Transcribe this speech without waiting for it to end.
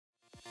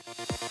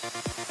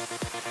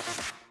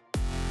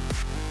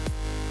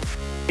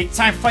Big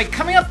time fight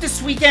coming up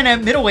this weekend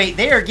at middleweight.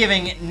 They are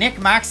giving Nick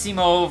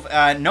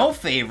Maximov no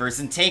favors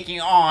and taking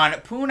on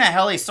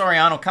Punahele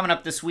Soriano coming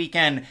up this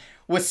weekend.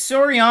 With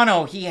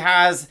Soriano, he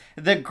has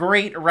the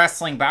great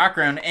wrestling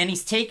background, and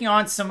he's taking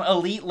on some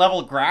elite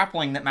level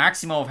grappling that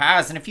Maximov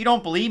has. And if you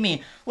don't believe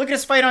me, look at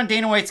his fight on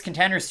Dana White's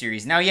Contender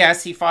Series. Now,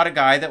 yes, he fought a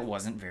guy that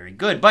wasn't very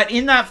good, but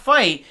in that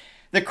fight,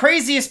 the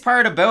craziest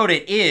part about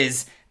it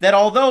is that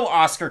although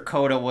Oscar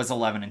Cota was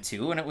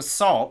 11-2, and it was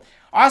salt,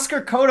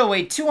 Oscar Cota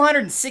weighed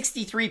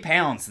 263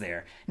 pounds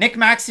there. Nick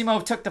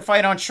Maximov took the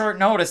fight on short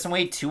notice and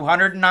weighed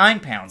 209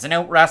 pounds and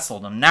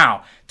out-wrestled him.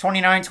 Now,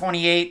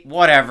 29-28,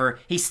 whatever,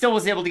 he still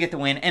was able to get the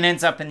win and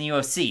ends up in the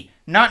UFC.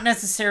 Not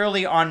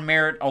necessarily on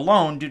merit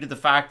alone due to the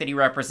fact that he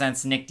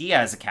represents Nick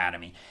Diaz's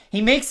academy. He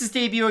makes his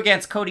debut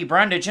against Cody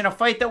Brundage in a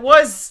fight that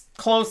was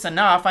close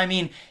enough. I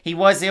mean, he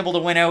was able to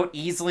win out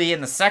easily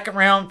in the second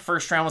round.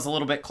 First round was a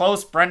little bit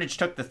close. Brundage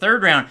took the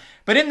third round.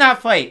 But in that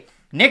fight,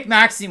 Nick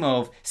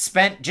Maximov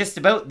spent just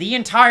about the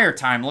entire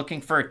time looking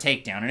for a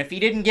takedown. And if he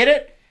didn't get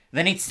it,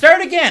 then he'd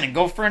start again and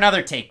go for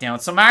another takedown.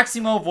 So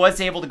Maximov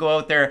was able to go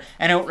out there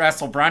and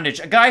out-wrestle Brundage,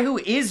 a guy who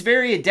is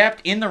very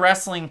adept in the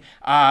wrestling,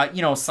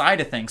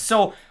 side of things.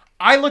 So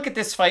I look at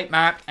this fight,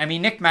 Matt. I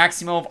mean, Nick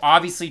Maximov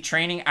obviously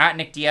training at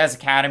Nick Diaz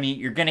Academy.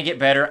 You're going to get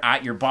better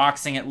at your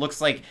boxing. It looks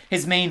like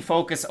his main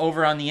focus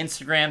over on the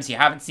Instagrams. You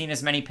haven't seen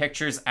as many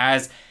pictures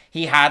as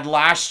he had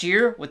last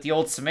year with the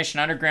old Submission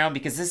Underground,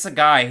 because this is a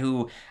guy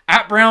who,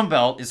 at brown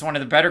belt, is one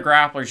of the better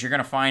grapplers you're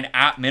going to find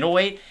at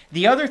middleweight.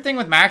 The other thing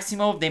with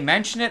Maximov, they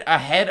mentioned it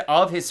ahead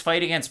of his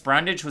fight against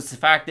Brundage, was the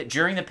fact that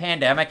during the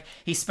pandemic,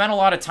 he spent a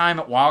lot of time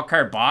at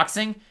Wildcard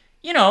Boxing.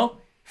 You know,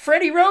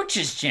 Freddie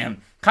Roach's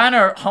gym, kind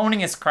of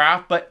honing his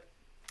craft. But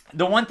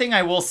the one thing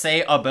I will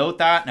say about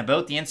that and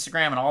about the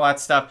Instagram and all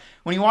that stuff,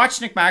 when you watch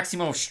Nick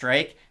Maximov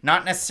strike,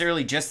 not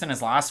necessarily just in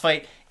his last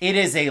fight, it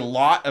is a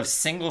lot of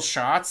single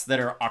shots that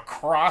are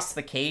across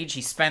the cage.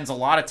 He spends a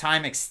lot of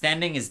time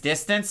extending his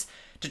distance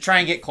to try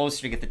and get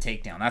closer to get the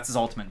takedown. That's his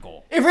ultimate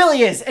goal. It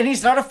really is. And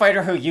he's not a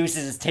fighter who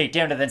uses his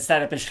takedown to then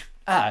set up his...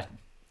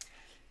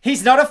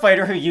 He's not a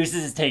fighter who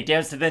uses his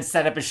takedowns to then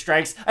set up his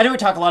strikes. I know we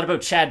talk a lot about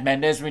Chad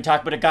Mendes when we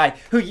talk about a guy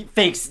who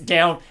fakes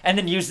down and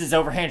then uses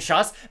overhand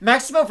shots.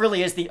 Maximov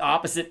really is the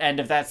opposite end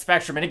of that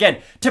spectrum. And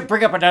again, to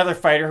bring up another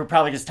fighter who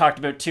probably gets talked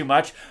about too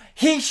much,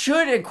 he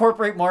should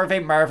incorporate more of a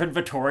Marvin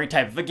Vettori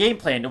type of a game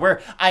plan to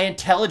where I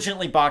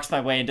intelligently box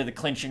my way into the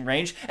clinching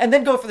range and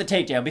then go for the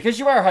takedown, because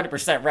you are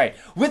 100% right.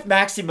 With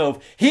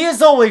Maximov, he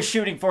is always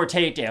shooting for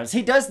takedowns.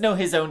 He does know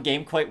his own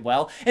game quite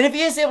well, and if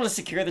he is able to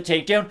secure the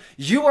takedown,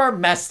 you are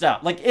messed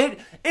up. Like,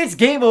 it's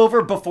game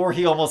over before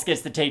he almost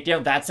gets the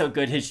takedown. That's how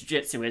good his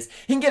jiu-jitsu is.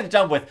 He can get it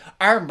done with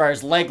arm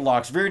bars, leg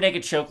locks, rear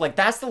naked choke. Like,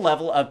 that's the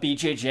level of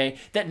BJJ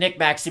that Nick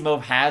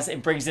Maximov has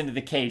and brings into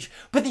the cage.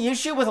 But the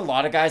issue with a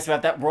lot of guys who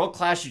have that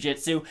world-class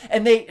jiu-jitsu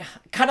and they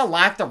kind of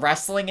lack the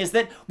wrestling is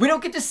that we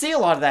don't get to see a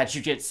lot of that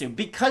jiu-jitsu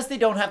because they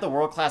don't have the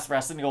world-class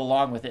wrestling to go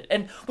along with it.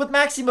 And with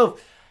Maximov,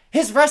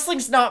 his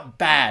wrestling's not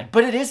bad,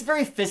 but it is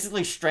very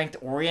physically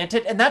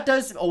strength-oriented, and that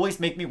does always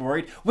make me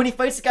worried when he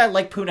fights a guy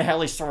like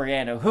Punahele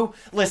Soriano, who,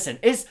 listen,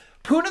 is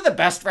Puna the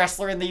best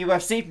wrestler in the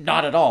UFC?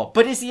 Not at all.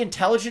 But is he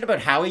intelligent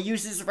about how he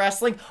uses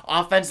wrestling,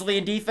 offensively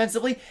and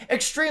defensively?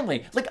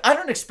 Extremely. Like, I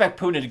don't expect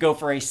Puna to go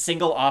for a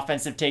single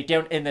offensive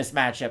takedown in this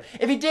matchup.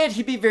 If he did,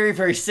 he'd be very,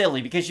 very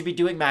silly, because you'd be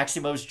doing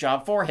Maximov's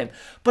job for him.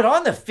 But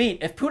on the feet,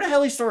 if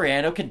Punahele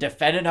Soriano can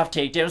defend enough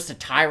takedowns to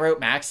tire out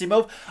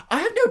Maximov,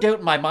 I have no doubt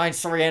in my mind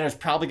Soriano's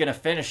probably going to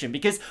finish him,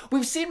 because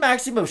we've seen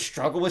Maximov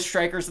struggle with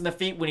strikers in the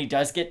feet when he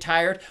does get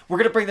tired. We're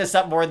going to bring this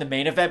up more in the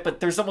main event,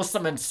 but there's almost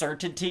some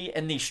uncertainty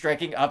in the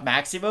striking of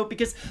Maximov,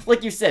 because,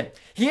 like you said,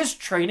 he is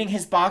training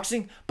his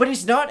boxing, but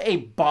he's not a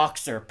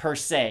boxer per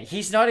se.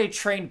 He's not a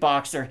trained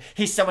boxer.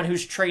 He's someone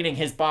who's training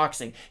his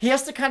boxing. He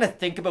has to kind of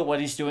think about what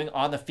he's doing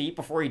on the feet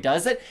before he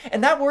does it,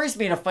 and that worries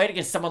me in a fight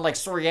against someone like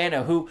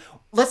Soriano, who,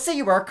 let's say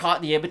you are caught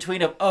in the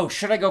in-between of, oh,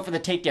 should I go for the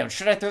takedown?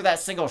 Should I throw that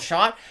single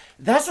shot?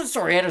 That's when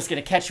Soriano's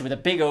going to catch you with a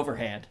big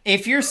overhand.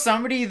 If you're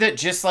somebody that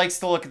just likes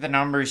to look at the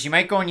numbers, you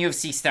might go on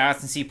UFC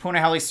stats and see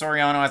Punahele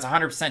Soriano has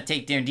 100%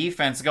 takedown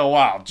defense and go,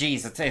 wow,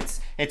 geez,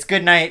 it's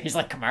good night. He's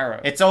like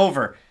Camaro. It's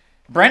over.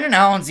 Brendan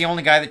Allen's the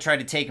only guy that tried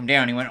to take him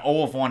down. He went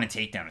 0 of 1 in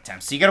takedown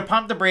attempts. So you got to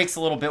pump the brakes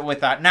a little bit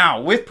with that.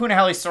 Now, with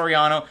Punahele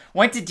Soriano,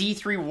 went to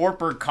D3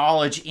 Wartburg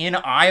College in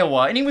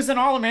Iowa, and he was an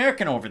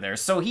All-American over there.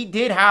 So he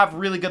did have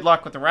really good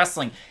luck with the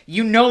wrestling.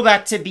 You know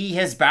that to be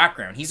his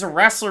background. He's a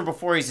wrestler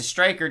before he's a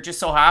striker. It just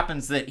so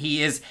happens that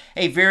he is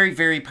a very,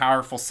 very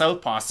powerful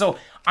southpaw. So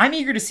I'm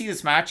eager to see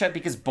this matchup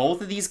because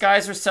both of these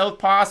guys are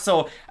southpaw,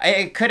 so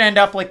it could end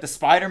up like the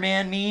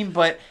Spider-Man meme,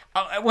 but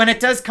when it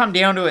does come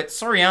down to it,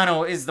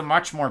 Soriano is the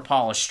much more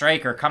polished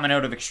striker coming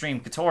out of Extreme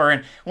Couture,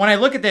 and when I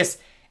look at this,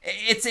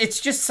 it's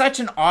just such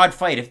an odd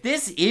fight. If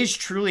this is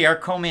truly our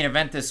co-main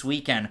event this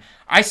weekend,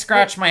 I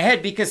scratch my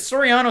head because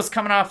Soriano's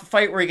coming off a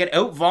fight where he got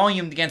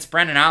out-volumed against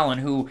Brendan Allen,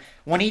 who,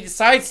 when he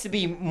decides to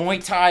be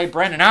Muay Thai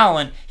Brendan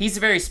Allen, he's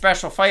a very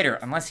special fighter,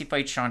 unless he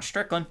fights Sean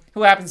Strickland,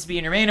 who happens to be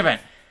in your main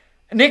event.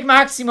 Nick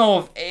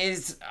Maximov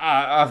is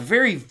a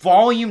very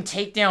volume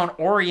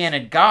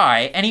takedown-oriented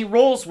guy, and he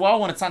rolls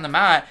well when it's on the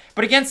mat,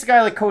 but against a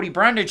guy like Cody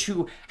Brundage,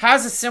 who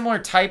has a similar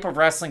type of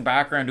wrestling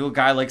background to a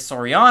guy like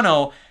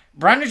Soriano,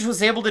 Brundage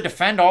was able to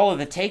defend all of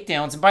the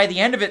takedowns, and by the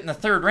end of it in the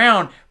third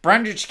round,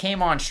 Brundage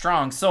came on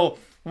strong. So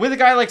with a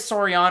guy like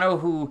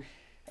Soriano, who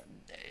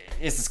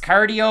is his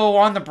cardio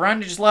on the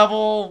Brundage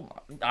level,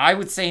 I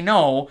would say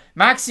no.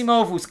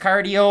 Maximov, whose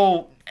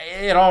cardio,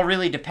 it all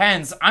really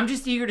depends. I'm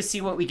just eager to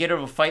see what we get out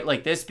of a fight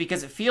like this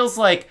because it feels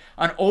like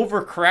an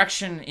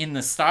overcorrection in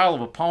the style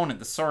of opponent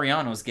that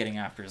Soriano's getting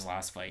after his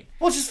last fight.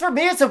 Well, just for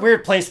me, it's a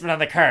weird placement on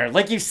the card.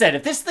 Like you said,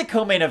 if this is the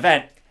co-main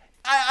event,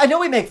 I know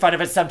we make fun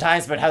of it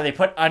sometimes about how they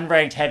put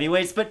unranked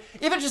heavyweights, but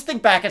even just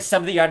think back at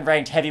some of the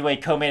unranked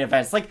heavyweight co-main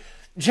events. Like,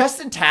 Carlos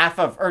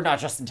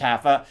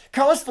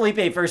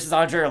Felipe versus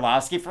Andre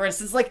Arlovski, for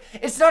instance, like,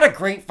 it's not a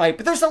great fight,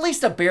 but there's at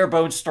least a bare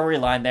bones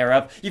storyline there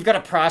of you've got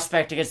a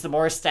prospect against the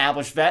more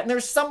established vet, and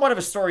there's somewhat of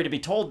a story to be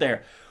told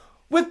there.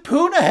 With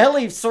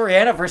Punahele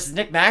Soriano versus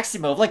Nick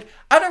Maximov, like,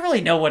 I don't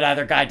really know what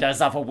either guy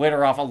does off a win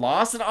or off a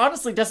loss, and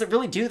honestly doesn't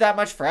really do that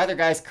much for either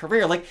guy's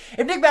career. Like,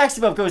 if Nick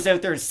Maximov goes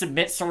out there and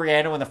submits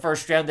Soriano in the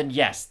first round, then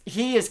yes,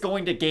 he is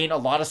going to gain a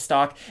lot of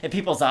stock in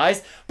people's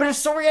eyes. But if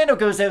Soriano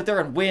goes out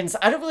there and wins,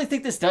 I don't really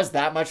think this does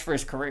that much for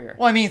his career.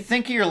 Well, I mean,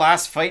 think of your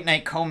last Fight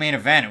Night co-main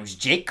event. It was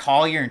Jake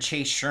Collier and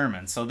Chase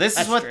Sherman. So this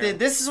is what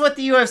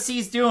the UFC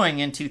is doing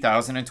in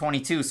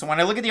 2022. So when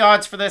I look at the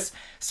odds for this,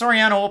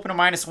 Soriano open to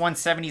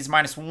 -170, he's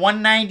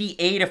 -198.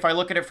 If I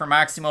look at it for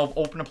Maximov,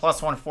 open to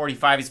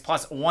 +145, he's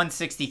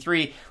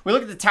 +163. We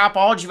look at the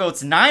Tapology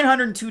votes,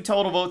 902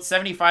 total votes,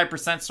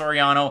 75%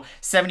 Soriano,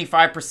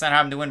 75%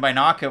 have him to win by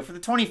knockout. For the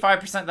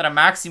 25% that are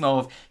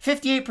Maximov,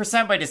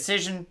 58% by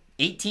decision,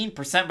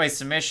 18% by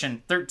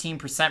submission,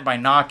 13% by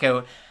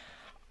knockout.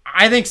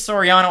 I think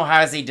Soriano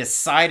has a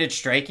decided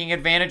striking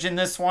advantage in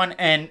this one.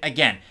 And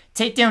again,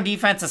 takedown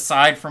defense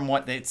aside from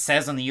what it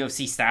says on the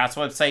UFC stats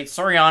website,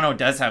 Soriano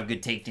does have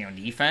good takedown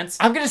defense.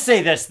 I'm going to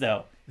say this,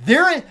 though.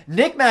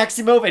 Nick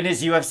Maximov in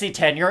his UFC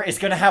tenure is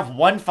going to have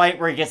one fight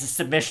where he gets a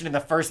submission in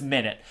the first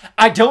minute.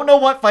 I don't know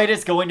what fight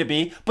it's going to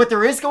be, but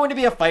there is going to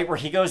be a fight where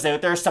he goes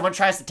out there, someone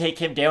tries to take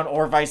him down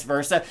or vice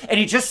versa, and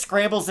he just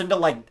scrambles into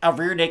like a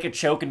rear naked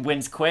choke and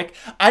wins quick.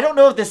 I don't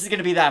know if this is going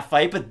to be that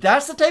fight, but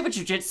that's the type of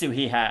jiu-jitsu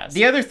he has.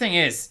 The other thing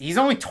is, he's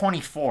only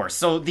 24,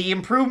 so the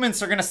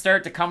improvements are going to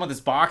start to come with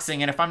his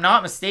boxing, and if I'm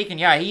not mistaken,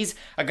 yeah, he's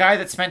a guy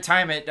that spent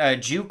time at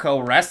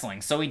JUCO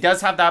wrestling, so he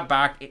does have that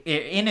back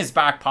in his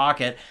back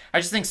pocket. I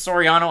just think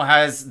Soriano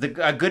has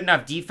a good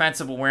enough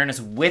defensive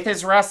awareness with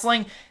his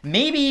wrestling.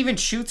 Maybe even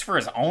shoots for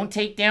his own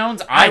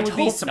takedowns. I would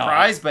be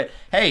surprised, but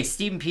hey,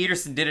 Steven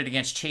Peterson did it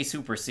against Chase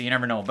Hooper, so you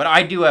never know. But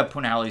I do have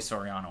Punahele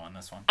Soriano on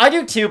this one. I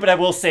do too, but I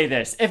will say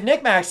this. If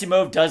Nick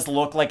Maximov does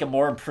look like a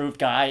more improved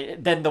guy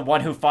than the one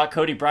who fought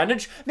Cody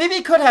Brundage, maybe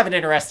he could have an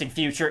interesting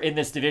future in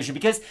this division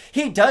because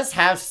he does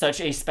have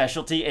such a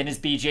specialty in his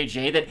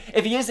BJJ that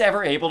if he is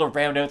ever able to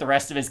round out the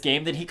rest of his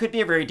game, then he could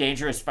be a very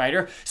dangerous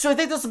fighter. So I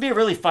think this will be a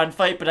really fun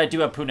fight, but I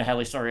do have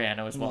Punahele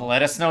Soriano as well.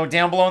 Let us know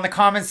down below in the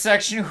comments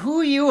section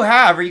who you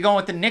have. Are you going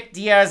with the Nick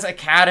Diaz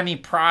Academy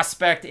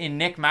prospect in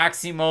Nick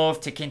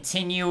Maximov to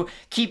continue,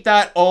 keep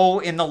that O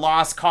in the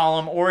loss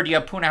column, or do you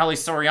have Punahele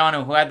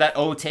Soriano who had that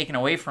O taken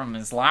away from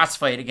his last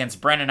fight against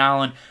Brendan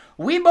Allen?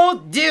 We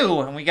both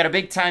do, and we got a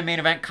big-time main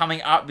event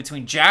coming up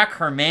between Jack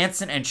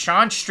Hermansson and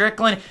Sean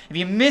Strickland. If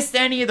you missed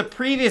any of the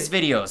previous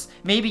videos,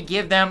 maybe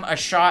give them a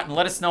shot and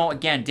let us know,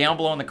 again, down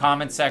below in the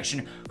comments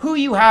section who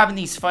you have in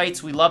these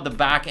fights. We love the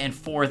back and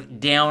forth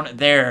down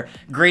there.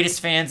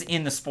 Greatest fans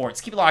in the sports.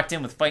 Keep it locked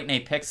in with Fight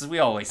Night Picks, as we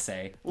always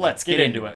say. Let's get into it.